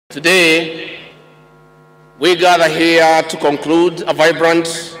Today, we gather here to conclude a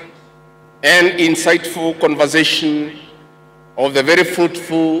vibrant and insightful conversation of the very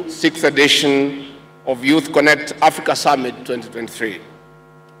fruitful 6th edition of Youth Connect Africa Summit 2023.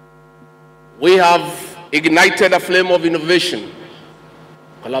 We have ignited a flame of innovation,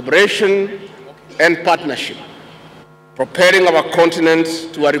 collaboration, and partnership, preparing our continent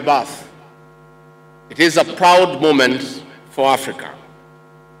to a rebirth. It is a proud moment for Africa.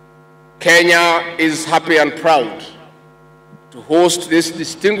 Kenya is happy and proud to host this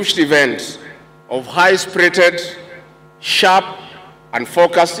distinguished event of high-spirited, sharp, and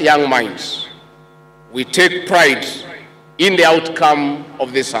focused young minds. We take pride in the outcome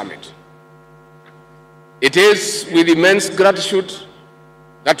of this summit. It is with immense gratitude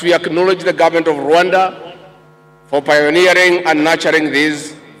that we acknowledge the government of Rwanda for pioneering and nurturing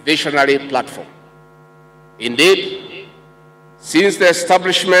this visionary platform. Indeed, since the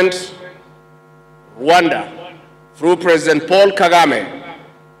establishment, Rwanda, through President Paul Kagame,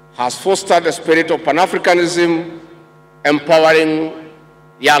 has fostered a spirit of Pan-Africanism, empowering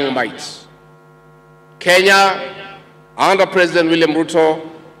young minds. Kenya, under President William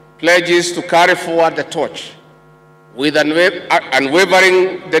Ruto, pledges to carry forward the torch with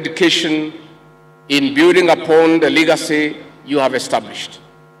unwavering dedication in building upon the legacy you have established.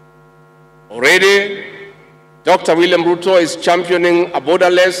 Already, Dr. William Ruto is championing a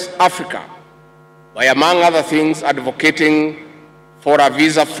borderless Africa by, among other things, advocating for a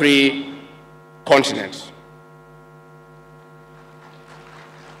visa-free continent.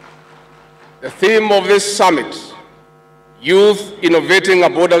 The theme of this summit, Youth Innovating a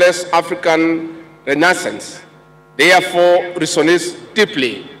Borderless African Renaissance, therefore resonates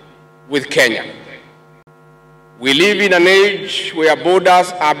deeply with Kenya. We live in an age where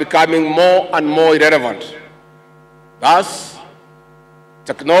borders are becoming more and more irrelevant. Thus,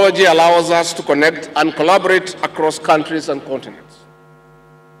 technology allows us to connect and collaborate across countries and continents.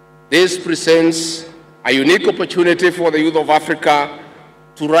 This presents a unique opportunity for the youth of Africa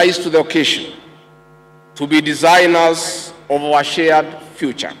to rise to the occasion, to be designers of our shared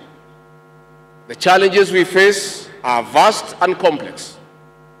future. The challenges we face are vast and complex,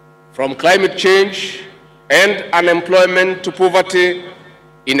 from climate change and unemployment to poverty,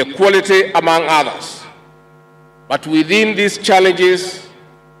 inequality, among others. But within these challenges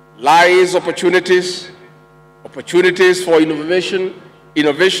lies opportunities for innovation,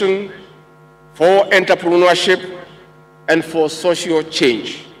 for entrepreneurship, and for social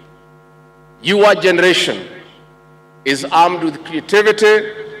change. Your generation is armed with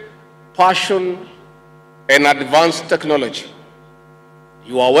creativity, passion, and advanced technology.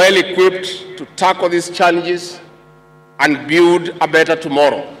 You are well equipped to tackle these challenges and build a better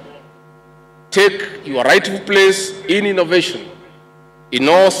tomorrow. Take your rightful place in innovation in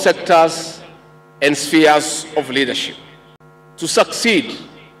all sectors and spheres of leadership. To succeed,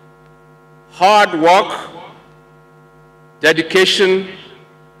 hard work, dedication,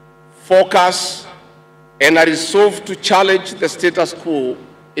 focus, and a resolve to challenge the status quo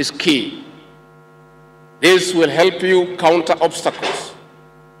is key. This will help you counter obstacles.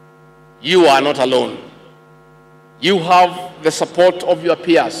 You are not alone. You have the support of your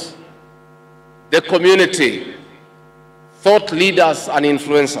peers, the community, thought leaders and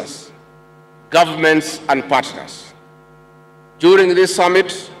influencers, governments and partners. During this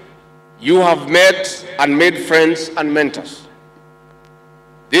summit, you have met and made friends and mentors.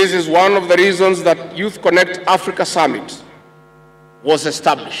 This is one of the reasons that Youth Connect Africa Summit was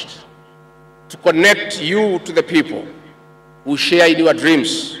established, to connect you to the people who share your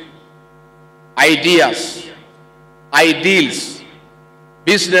dreams, ideas, ideals,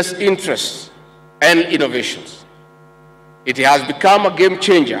 business interests, and innovations. It has become a game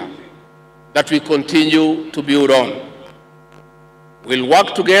changer that we continue to build on. We'll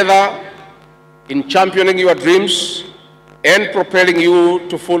work together in championing your dreams and propelling you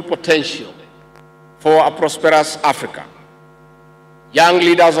to full potential for a prosperous Africa. Young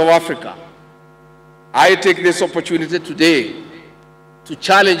leaders of Africa, I take this opportunity today to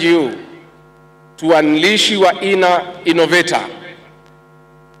challenge you to unleash your inner innovator.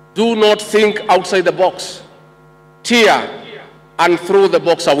 Do not think outside the box. Tear and throw the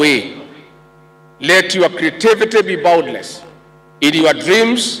box away. Let your creativity be boundless. In your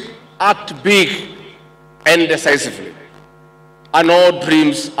dreams, act big and decisively. And all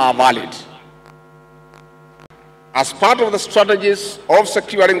dreams are valid. As part of the strategies of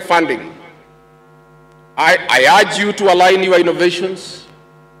securing funding, I urge you to align your innovations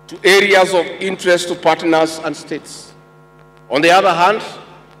to areas of interest to partners and states. On the other hand,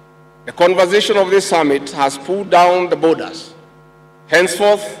 the conversation of this summit has pulled down the borders,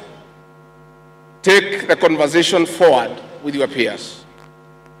 Henceforth, take the conversation forward with your peers.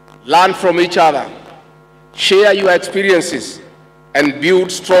 Learn from each other, share your experiences, and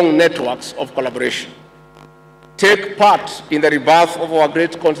build strong networks of collaboration. Take part in the rebirth of our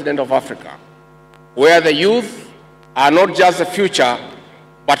great continent of Africa, where the youth are not just the future,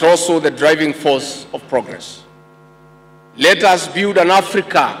 but also the driving force of progress. Let us build an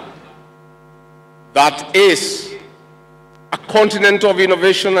Africa that is a continent of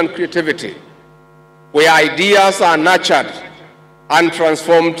innovation and creativity, where ideas are nurtured and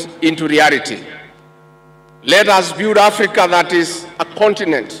transformed into reality. Let us build Africa that is a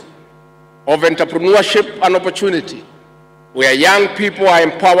continent of entrepreneurship and opportunity, where young people are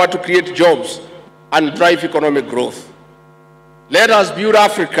empowered to create jobs and drive economic growth. Let us build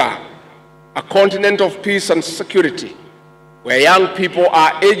Africa, a continent of peace and security, where young people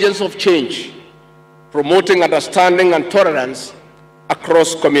are agents of change, promoting understanding and tolerance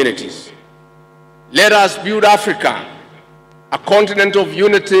across communities. Let us build Africa, a continent of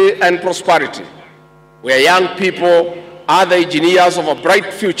unity and prosperity, where young people are the engineers of a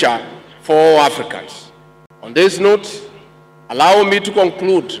bright future for all Africans. On this note, allow me to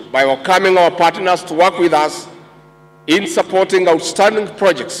conclude by welcoming our partners to work with us in supporting outstanding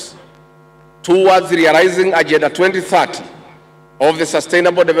projects towards realizing Agenda 2030 of the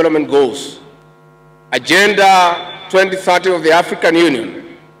Sustainable Development Goals, Agenda 2030 of the African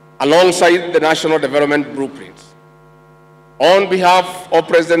Union, alongside the National Development Blueprints. On behalf of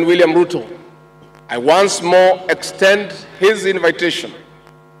President William Ruto, I once more extend his invitation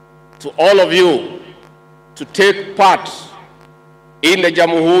to all of you to take part in the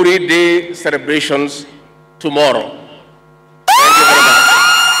Jamhuri Day celebrations tomorrow.